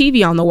hang the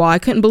TV on the wall. I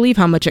couldn't believe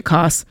how much it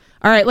costs.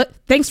 All right,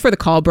 thanks for the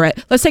call,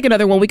 Brett. Let's take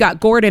another one. We got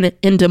Gordon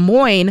in Des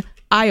Moines,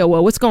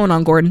 Iowa. What's going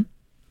on, Gordon?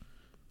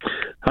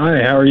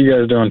 Hi, how are you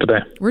guys doing today?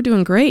 We're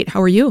doing great.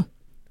 How are you?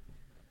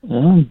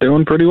 Well, I'm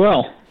doing pretty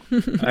well.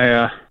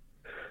 I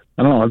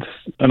don't know. It's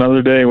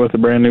another day with a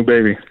brand new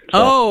baby. So.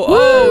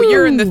 Oh,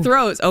 you're in the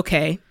throes.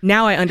 Okay,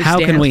 now I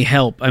understand. How can we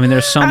help? I mean,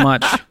 there's so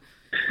much.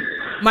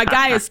 My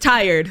guy is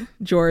tired,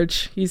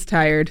 George. He's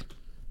tired.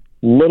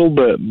 Little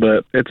bit,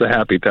 but it's a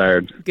happy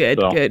tired. Good,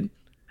 good.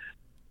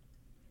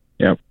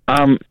 Yeah.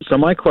 So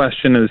my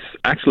question is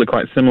actually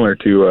quite similar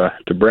to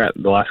Brett,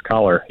 the last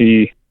caller.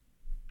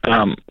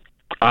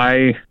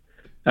 I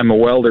am a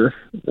welder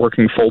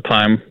working full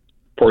time,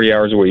 40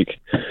 hours a week,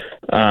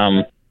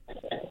 and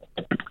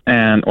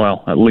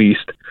well, at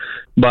least.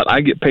 But I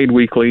get paid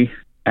weekly,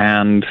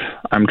 and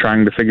I'm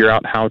trying to figure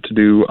out how to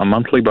do a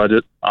monthly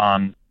budget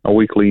on a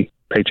weekly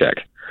paycheck.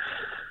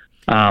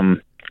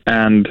 And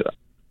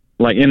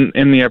like in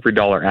the Every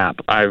Dollar app,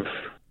 I've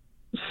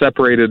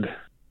separated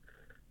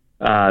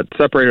it out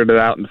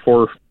in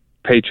 4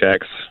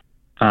 paychecks.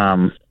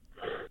 And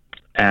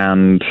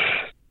I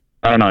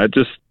don't know,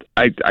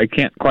 I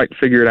can't quite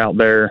figure it out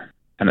there.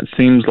 And it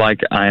seems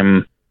like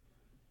I'm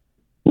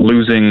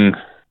losing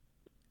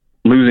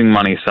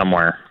money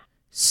somewhere.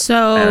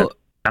 So it's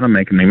kind of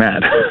making me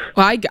mad.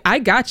 Well, I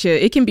got you.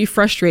 It can be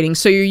frustrating.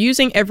 So you're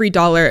using Every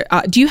Dollar.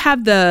 Do you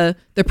have the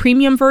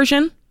premium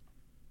version?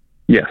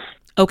 Yes.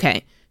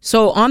 Okay.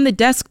 So on the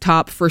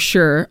desktop, for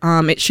sure,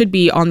 it should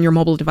be on your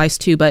mobile device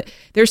too, but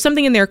there's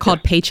something in there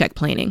called paycheck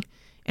planning.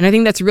 And I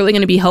think that's really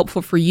going to be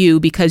helpful for you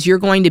because you're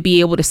going to be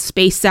able to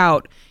space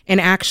out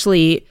and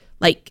actually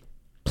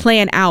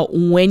plan out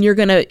when you're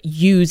going to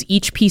use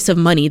each piece of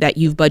money that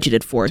you've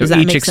budgeted for. Does that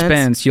make sense? Each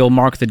expense, you'll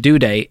mark the due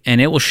date,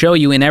 and it will show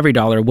you in Every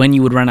Dollar when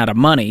you would run out of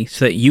money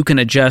so that you can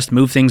adjust,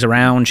 move things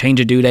around, change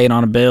a due date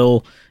on a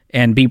bill,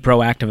 and be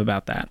proactive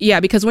about that. Yeah,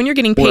 because when you're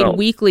getting paid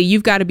weekly,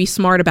 you've got to be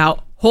smart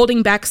about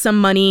holding back some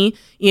money,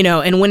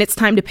 and when it's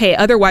time to pay.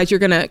 Otherwise, you're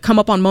going to come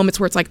up on moments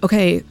where it's like,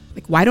 okay,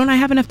 why don't I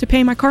have enough to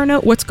pay my car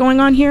note? What's going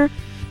on here?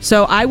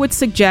 So I would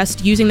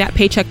suggest using that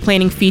paycheck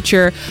planning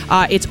feature.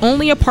 It's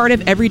only a part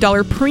of Every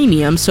Dollar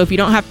Premium. So if you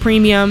don't have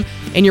premium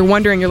and you're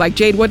wondering, you're like,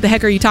 Jade, what the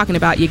heck are you talking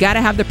about? You got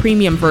to have the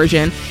premium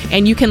version.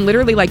 And you can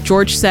literally, like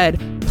George said,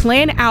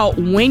 plan out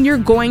when you're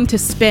going to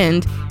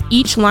spend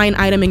each line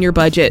item in your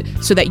budget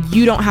so that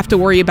you don't have to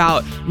worry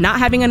about not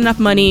having enough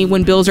money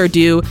when bills are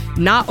due,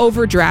 not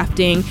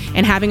overdrafting,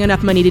 and having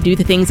enough money to do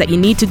the things that you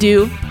need to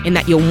do and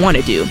that you'll want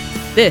to do.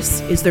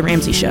 This is The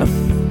Ramsey Show.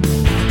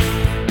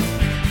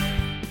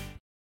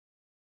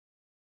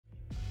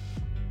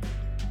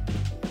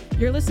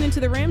 You're listening to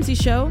The Ramsey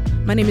Show.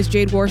 My name is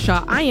Jade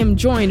Warshaw. I am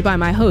joined by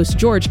my host,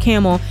 George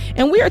Camel,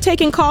 and we are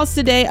taking calls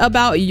today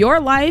about your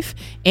life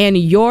and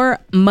your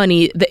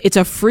money. It's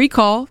a free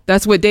call.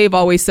 That's what Dave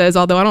always says,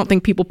 although I don't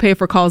think people pay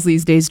for calls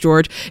these days,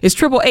 George. It's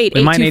 888-825.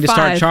 We might need to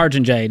start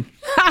charging, Jade,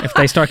 if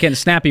they start getting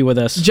snappy with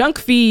us. Junk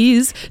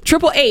fees.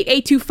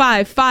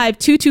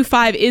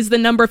 888-825-5225 is the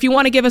number. If you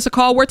want to give us a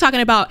call, we're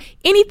talking about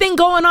anything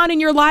going on in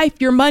your life,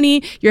 your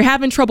money, you're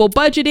having trouble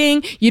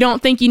budgeting, you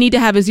don't think you need to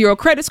have a 0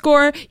 credit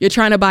score, you're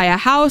trying to buy a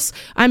house.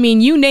 I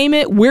mean, you name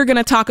it, we're going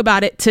to talk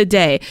about it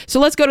today. So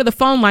let's go to the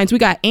phone lines. We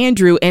got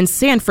Andrew in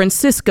San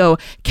Francisco,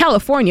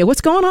 California.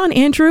 What's going on,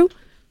 Andrew?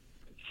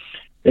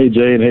 Hey,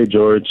 Jay, and hey,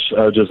 George.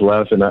 I was just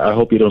laughing. I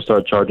hope you don't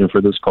start charging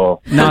for this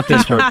call. Not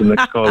this one. The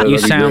next call. You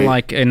sound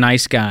like a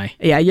nice guy.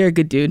 Yeah, you're a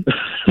good dude.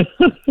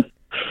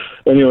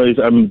 Anyways,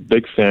 I'm a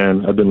big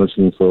fan. I've been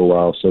listening for a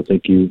while, so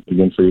thank you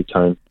again for your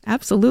time.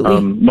 Absolutely.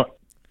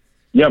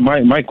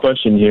 My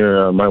question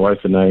here, my wife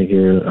and I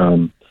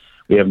here,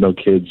 we have no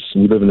kids.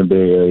 We live in the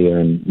Bay Area,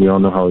 and we all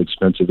know how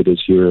expensive it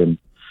is here. And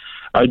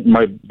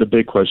the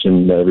big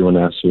question that everyone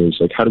asks here is,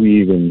 how do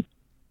we even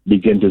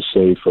begin to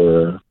save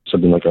for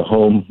something like a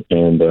home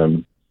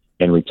and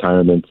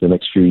retirement the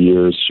next few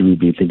years? Should we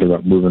be thinking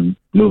about moving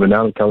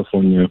out of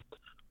California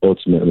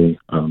ultimately?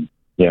 I'm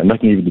not going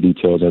to give you the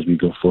details as we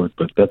go forward,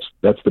 but that's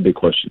the big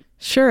question.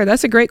 Sure,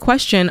 that's a great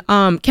question.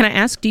 Can I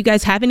ask, do you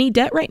guys have any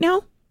debt right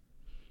now?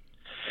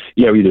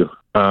 Yeah, we do.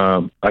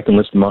 I can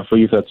list them off for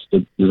you. Does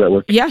that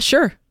work? Yeah,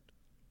 sure.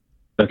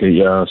 Okay,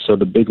 yeah. So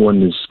the big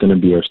one is going to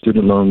be our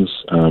student loans.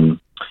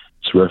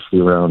 It's roughly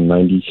around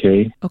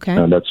 $90K.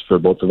 Okay. That's for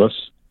both of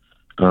us.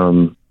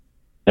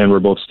 And we're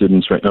both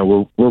students right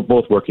now. We're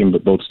both working,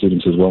 but both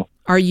students as well.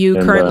 Are you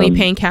currently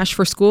paying cash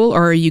for school,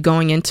 or are you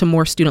going into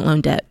more student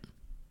loan debt?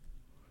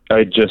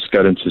 I just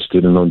got into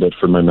student loan debt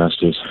for my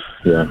master's.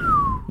 Yeah.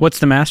 What's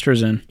the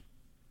master's in?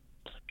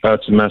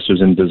 It's a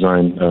master's in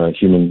design,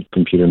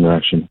 human-computer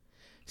interaction.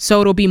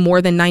 So it'll be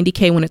more than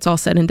 $90K when it's all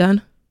said and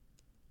done?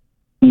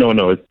 No,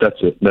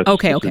 that's it. That's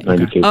Okay.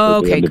 $90K Oh,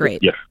 okay,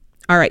 great. Yeah.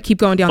 All right, keep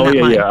going down that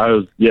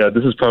line.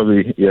 This is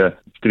probably,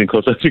 it's getting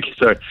close.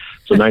 Sorry.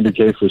 So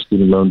 $90K for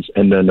student loans,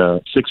 and then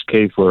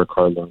 $6K for a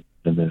car loan,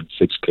 and then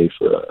 $6K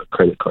for a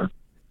credit card.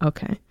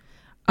 Okay.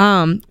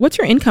 What's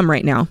your income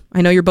right now?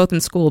 I know you're both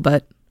in school,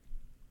 but...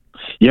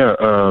 Yeah,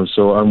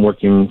 so I'm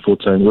working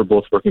full-time. We're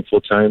both working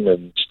full-time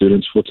and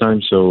students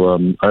full-time.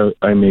 So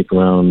I make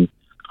around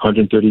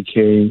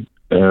 $130K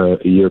a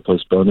year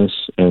plus bonus,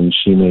 and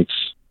she makes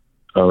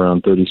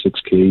around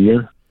 $36K a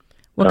year.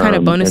 What kind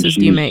of bonuses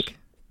do you make?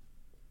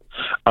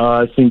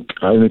 I think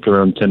I make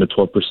around 10 to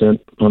 12%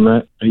 on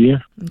that a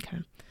year. Okay.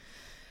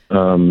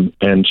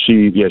 And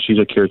she's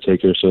a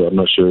caretaker, so I'm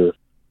not sure if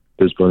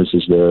there's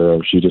bonuses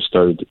there. She just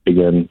started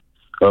again,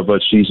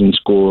 but she's in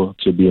school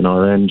to be an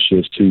RN. She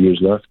has 2 years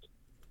left,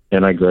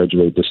 and I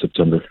graduate this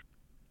September.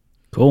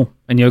 Cool.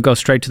 And you'll go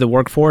straight to the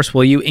workforce.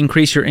 Will you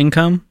increase your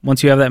income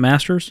once you have that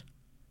master's?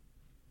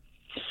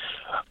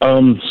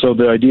 So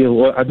the idea,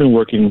 I've been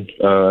working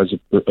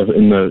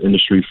in the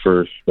industry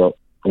for about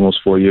almost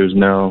 4 years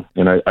now,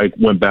 and I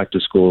went back to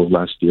school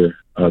last year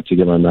to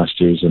get my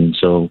master's, and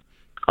so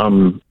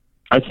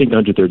I think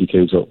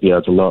 130K is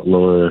it's a lot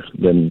lower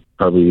than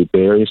probably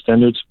Bay Area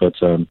standards, but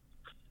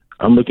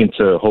I'm looking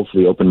to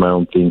hopefully open my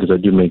own thing because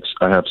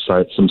I have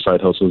some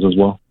side hustles as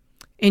well.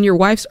 And your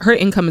her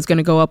income is going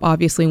to go up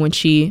obviously when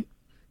she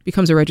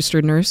becomes a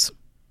registered nurse.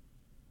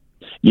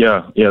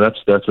 Yeah, that's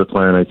the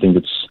plan. I think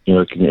it's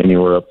it can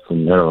anywhere up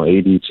from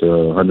 80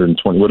 to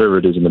 120, whatever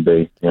it is in the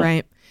Bay. Yeah.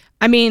 Right.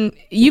 I mean,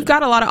 you've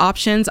got a lot of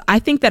options. I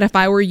think that if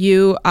I were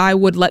you, I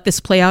would let this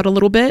play out a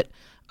little bit.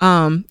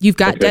 You've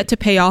got debt to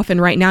pay off,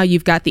 and right now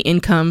you've got the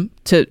income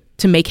to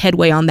make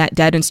headway on that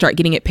debt and start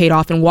getting it paid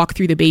off and walk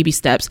through the baby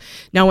steps.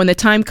 Now, when the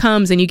time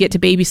comes and you get to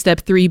baby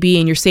step 3B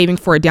and you're saving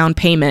for a down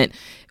payment,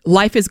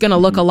 life is going to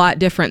look a lot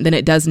different than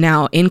it does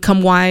now,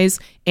 income-wise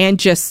and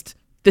just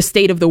the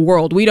state of the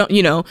world. We don't,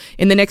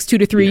 in the next 2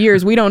 to 3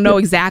 years, we don't know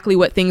exactly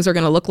what things are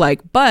going to look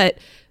like. But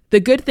the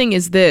good thing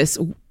is this,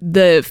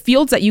 the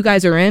fields that you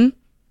guys are in,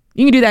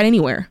 you can do that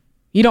anywhere.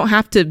 You don't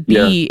have to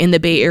be in the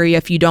Bay Area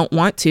if you don't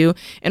want to.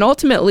 And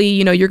ultimately,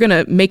 you're going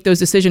to make those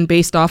decisions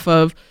based off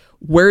of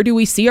where do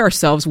we see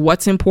ourselves?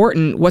 What's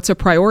important? What's a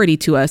priority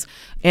to us?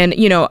 And,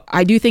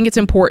 I do think it's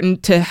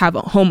important to have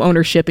home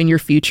ownership in your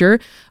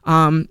future.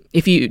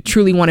 If you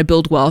truly want to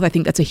build wealth, I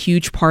think that's a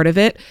huge part of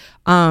it.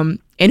 And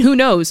who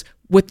knows?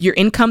 With your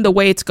income the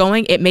way it's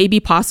going, it may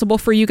be possible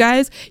for you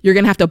guys. You're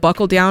going to have to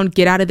buckle down,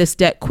 get out of this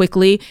debt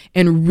quickly,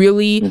 and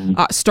really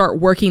start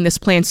working this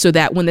plan so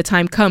that when the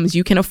time comes,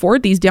 you can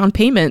afford these down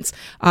payments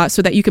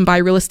so that you can buy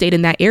real estate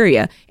in that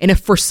area. And if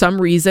for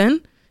some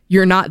reason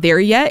you're not there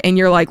yet and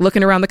you're like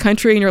looking around the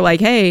country and you're like,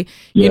 hey,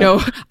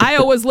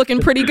 Iowa's looking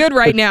pretty good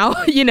right now,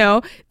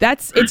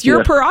 it's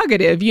your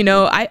prerogative.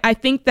 I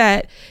think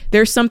that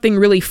there's something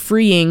really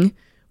freeing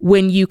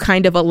when you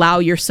kind of allow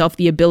yourself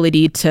the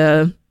ability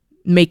to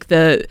make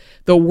the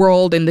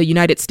world and the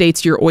United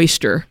States your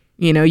oyster.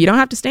 You don't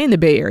have to stay in the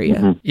Bay Area.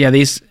 Mm-hmm. Yeah,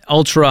 these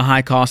ultra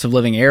high cost of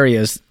living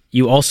areas,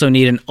 you also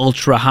need an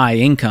ultra high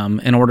income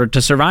in order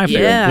to survive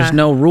there. There's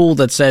no rule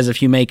that says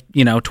if you make,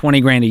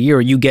 20 grand a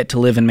year, you get to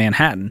live in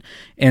Manhattan.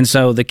 And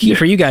so the key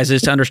for you guys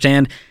is to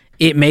understand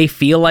it may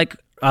feel like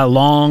a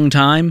long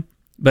time,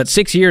 but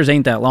 6 years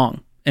ain't that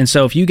long. And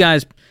so if you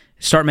guys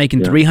start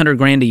making 300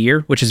 grand a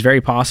year, which is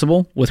very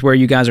possible with where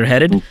you guys are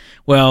headed,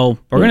 well,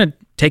 we're going to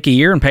take a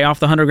year and pay off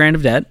the 100 grand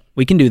of debt.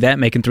 We can do that,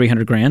 making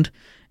 300 grand.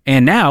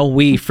 And now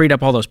we freed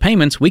up all those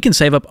payments. We can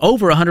save up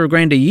over 100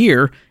 grand a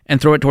year and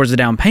throw it towards the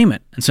down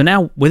payment. And so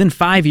now within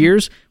 5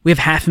 years, we have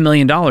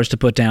 $500,000 to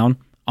put down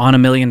on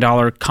 $1 million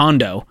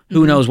condo.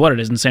 Who knows what it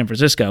is in San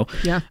Francisco.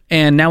 Yeah.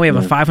 And now we have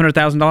a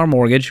 $500,000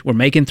 mortgage. We're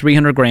making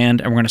 300 grand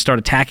and we're going to start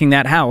attacking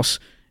that house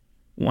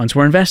once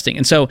we're investing.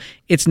 And so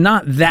it's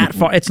not that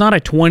far. It's not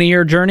a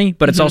 20-year journey,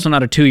 but it's also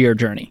not a 2-year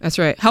journey. That's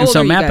right. How old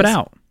are you guys? So map it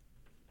out.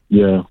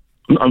 Yeah.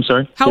 I'm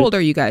sorry? How old are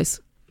you guys?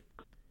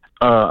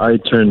 I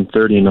turned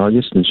 30 in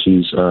August, and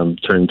she's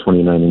turning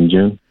 29 in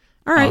June.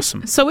 All right.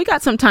 Awesome. So we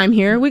got some time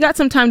here. We got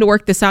some time to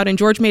work this out. And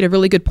George made a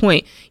really good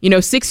point.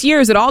 6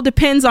 years, it all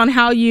depends on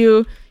how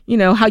you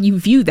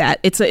view that.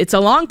 It's a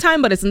long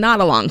time, but it's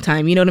not a long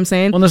time. You know what I'm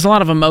saying? Well, there's a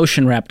lot of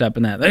emotion wrapped up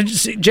in that.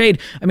 Jade,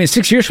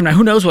 6 years from now,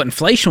 who knows what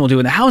inflation will do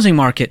in the housing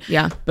market?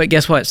 Yeah. But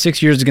guess what?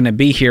 6 years is going to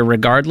be here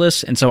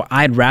regardless. And so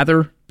I'd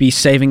rather be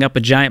saving up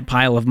a giant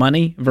pile of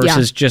money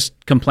versus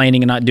just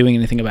complaining and not doing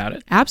anything about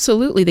it.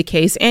 Absolutely the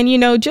case. And,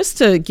 just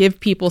to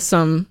give people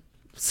some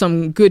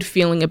good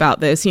feeling about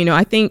this,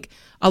 I think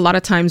a lot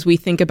of times we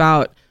think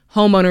about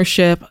home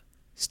ownership,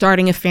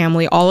 starting a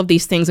family, all of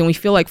these things. And we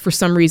feel like for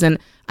some reason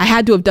I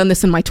had to have done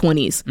this in my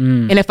 20s.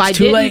 And if I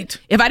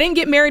didn't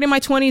get married in my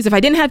 20s, if I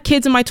didn't have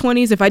kids in my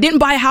 20s, if I didn't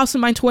buy a house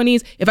in my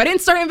 20s, if I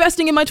didn't start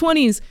investing in my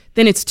 20s,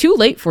 then it's too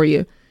late for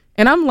you.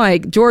 And I'm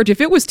like, George,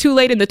 if it was too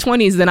late in the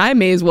 20s, then I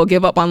may as well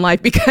give up on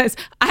life because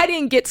I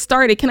didn't get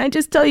started. Can I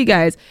just tell you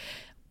guys,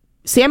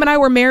 Sam and I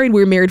were married.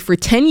 We were married for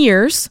 10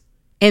 years.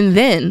 And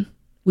then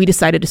we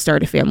decided to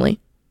start a family.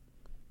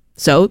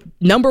 So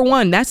number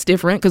one, that's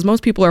different because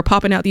most people are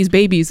popping out these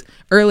babies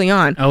early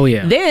on. Oh,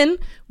 yeah. Then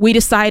we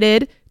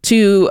decided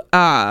to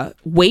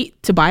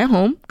wait to buy a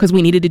home because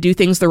we needed to do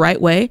things the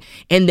right way.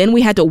 And then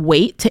we had to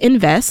wait to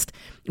invest.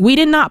 We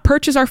did not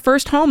purchase our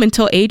first home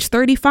until age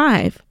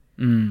 35.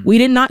 We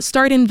did not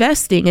start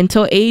investing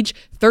until age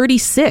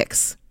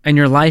 36. And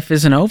your life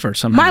isn't over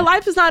somehow. My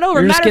life is not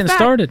over. You're just getting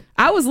started.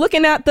 I was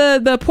looking at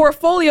the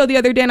portfolio the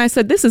other day and I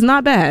said, this is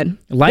not bad.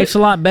 Life's a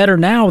lot better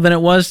now than it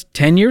was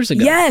 10 years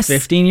ago. Yes.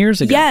 15 years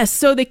ago. Yes.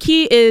 So the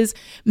key is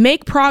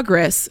make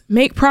progress,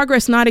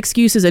 not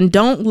excuses, and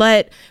don't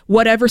let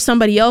whatever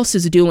somebody else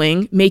is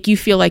doing make you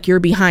feel like you're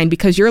behind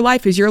because your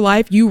life is your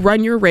life. You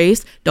run your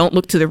race. Don't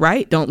look to the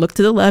right. Don't look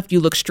to the left.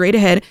 You look straight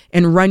ahead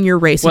and run your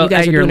race. Well, and you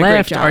guys at are your doing a great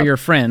left job. are your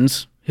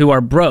friends who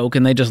are broke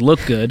and they just look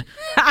good.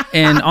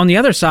 And on the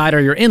other side are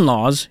your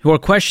in-laws who are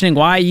questioning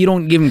why you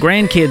don't give them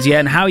grandkids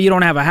yet and how you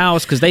don't have a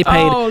house because they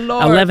paid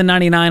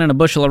 $11.99 on a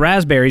bushel of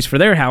raspberries for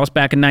their house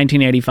back in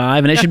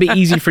 1985. And it should be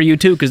easy for you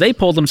too because they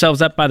pulled themselves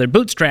up by their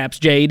bootstraps,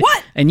 Jade.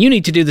 What? And you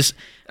need to do this.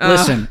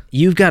 Listen,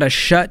 you've got to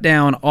shut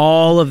down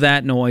all of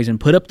that noise and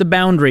put up the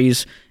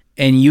boundaries.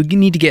 And you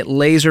need to get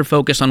laser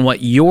focused on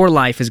what your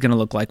life is going to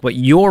look like, what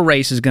your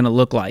race is going to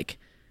look like.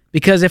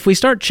 Because if we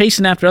start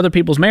chasing after other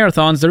people's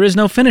marathons, there is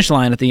no finish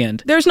line at the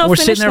end. There's no We're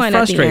finish sitting there line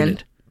frustrated. at the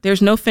end.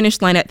 There's no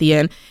finish line at the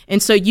end.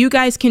 And so you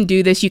guys can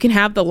do this. You can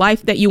have the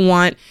life that you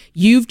want.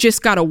 You've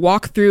just got to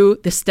walk through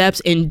the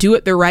steps and do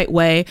it the right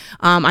way.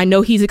 I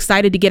know he's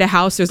excited to get a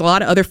house. There's a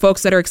lot of other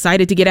folks that are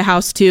excited to get a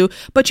house too,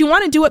 but you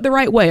want to do it the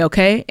right way,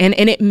 okay? And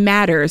it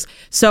matters.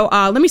 So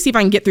let me see if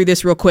I can get through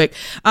this real quick.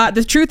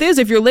 The truth is,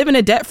 if you're living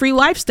a debt-free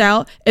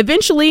lifestyle,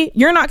 eventually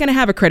you're not going to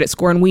have a credit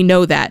score, and we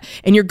know that.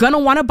 And you're going to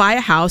want to buy a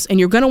house, and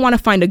you're going to want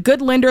to find a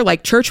good lender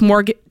like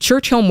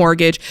Churchill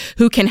Mortgage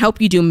who can help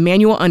you do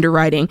manual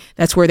underwriting.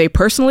 That's where they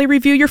personally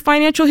review your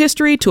financial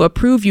history to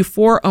approve you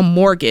for a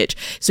mortgage.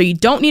 So you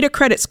don't need a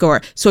credit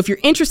score. So if you're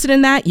interested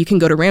in that, you can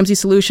go to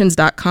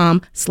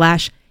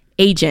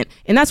RamseySolutions.com/agent.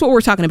 And that's what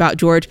we're talking about,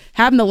 George.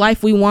 Having the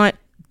life we want,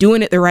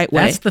 doing it the right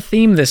way. That's the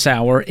theme this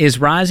hour, is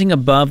rising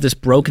above this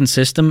broken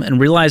system and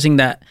realizing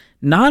that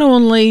not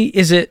only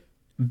is it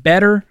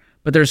better,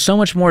 but there's so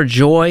much more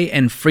joy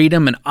and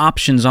freedom and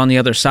options on the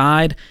other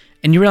side.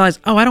 And you realize,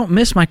 oh, I don't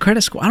miss my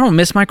credit score. I don't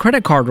miss my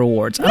credit card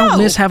rewards. No. I don't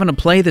miss having to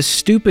play this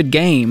stupid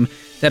game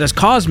that has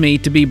caused me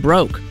to be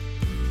broke.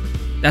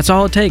 That's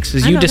all it takes,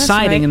 is you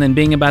deciding and then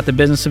being about the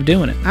business of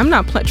doing it. I'm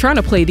not trying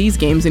to play these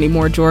games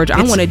anymore, George.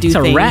 I want to do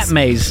things. It's a rat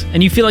maze,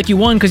 and you feel like you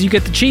won because you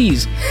get the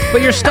cheese,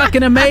 but you're stuck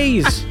in a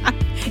maze.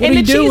 And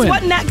the cheese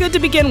wasn't that good to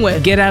begin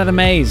with. Get out of the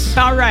maze.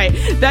 All right.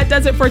 That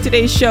does it for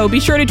today's show. Be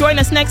sure to join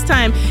us next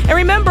time. And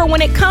remember,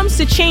 when it comes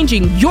to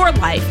changing your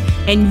life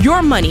and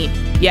your money,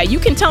 yeah, you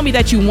can tell me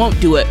that you won't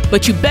do it,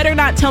 but you better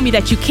not tell me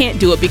that you can't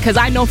do it, because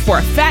I know for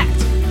a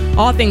fact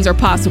all things are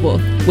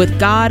possible with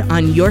God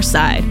on your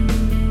side.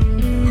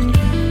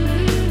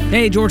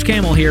 Hey, George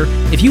Kamel here.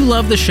 If you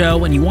love the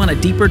show and you want a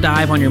deeper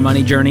dive on your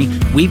money journey,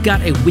 we've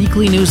got a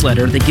weekly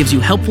newsletter that gives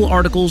you helpful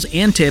articles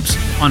and tips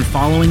on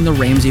following the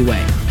Ramsey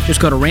way. Just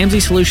go to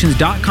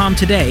RamseySolutions.com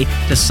today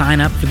to sign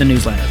up for the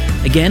newsletter.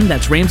 Again,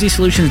 that's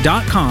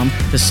RamseySolutions.com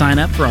to sign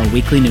up for our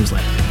weekly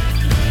newsletter.